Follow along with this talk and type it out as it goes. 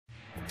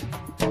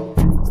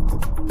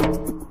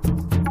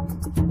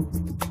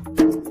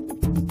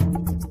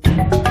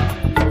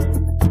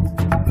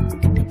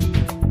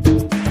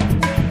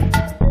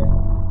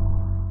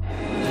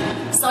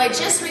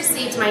just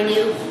received my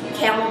new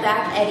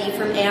CamelBak Eddy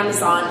from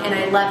Amazon, and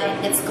I love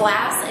it. It's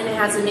glass and it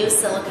has a new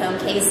silicone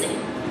casing.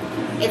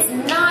 It's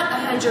not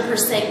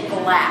 100%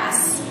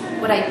 glass.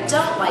 What I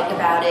don't like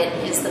about it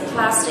is the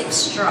plastic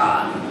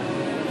straw.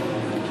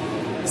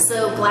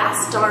 So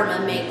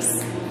GlassDharma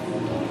makes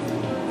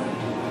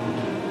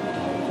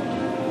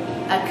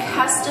a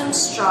custom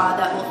straw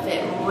that will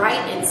fit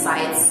right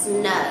inside,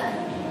 snug.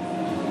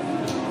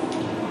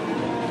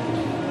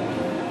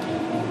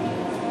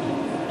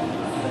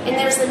 And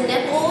there's a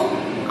nipple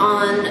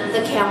on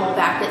the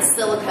CamelBak that's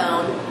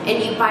silicone,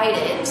 and you bite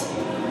it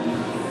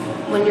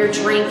when you're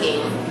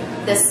drinking.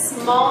 The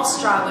small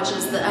straw, which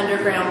is the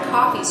underground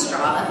coffee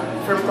straw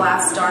from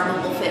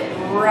GlassDharma, will fit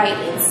right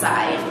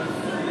inside.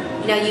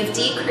 Now you've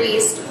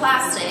decreased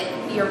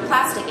your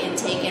plastic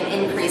intake,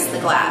 and increased the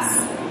glass.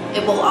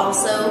 It will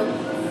also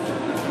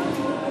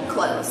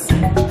close.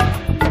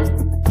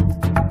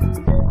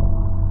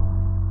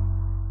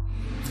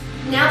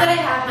 Now that I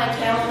have my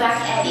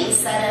CamelBak Eddy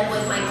set up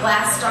with my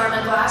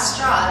GlassDharma glass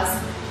straws,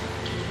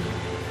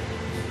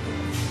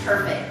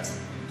 perfect.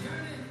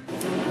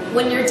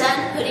 When you're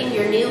done putting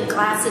your new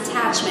glass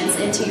attachments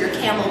into your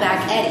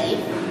CamelBak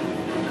Eddy,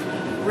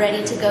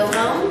 ready to go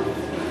home,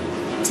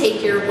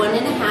 take your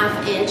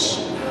 1.5 inch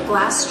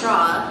glass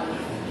straw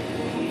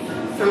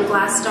from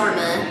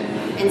GlassDharma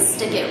and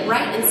stick it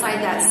right inside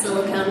that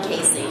silicone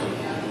casing.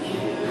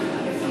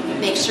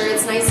 Make sure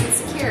it's nice and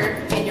secure,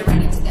 and you're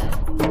ready to go.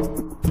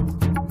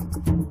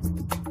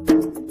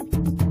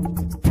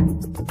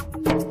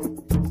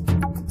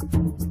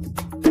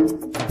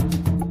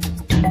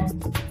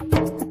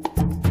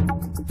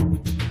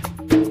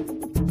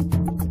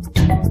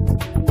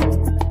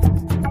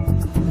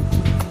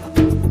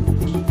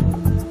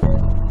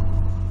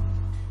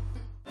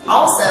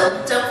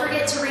 Also, don't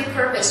forget to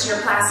repurpose your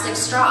plastic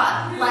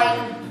straw, like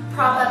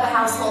prop up a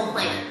household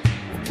plant.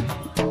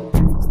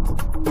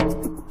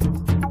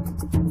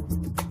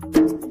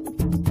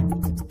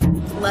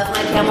 Love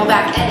my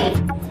CamelBak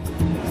Eddy.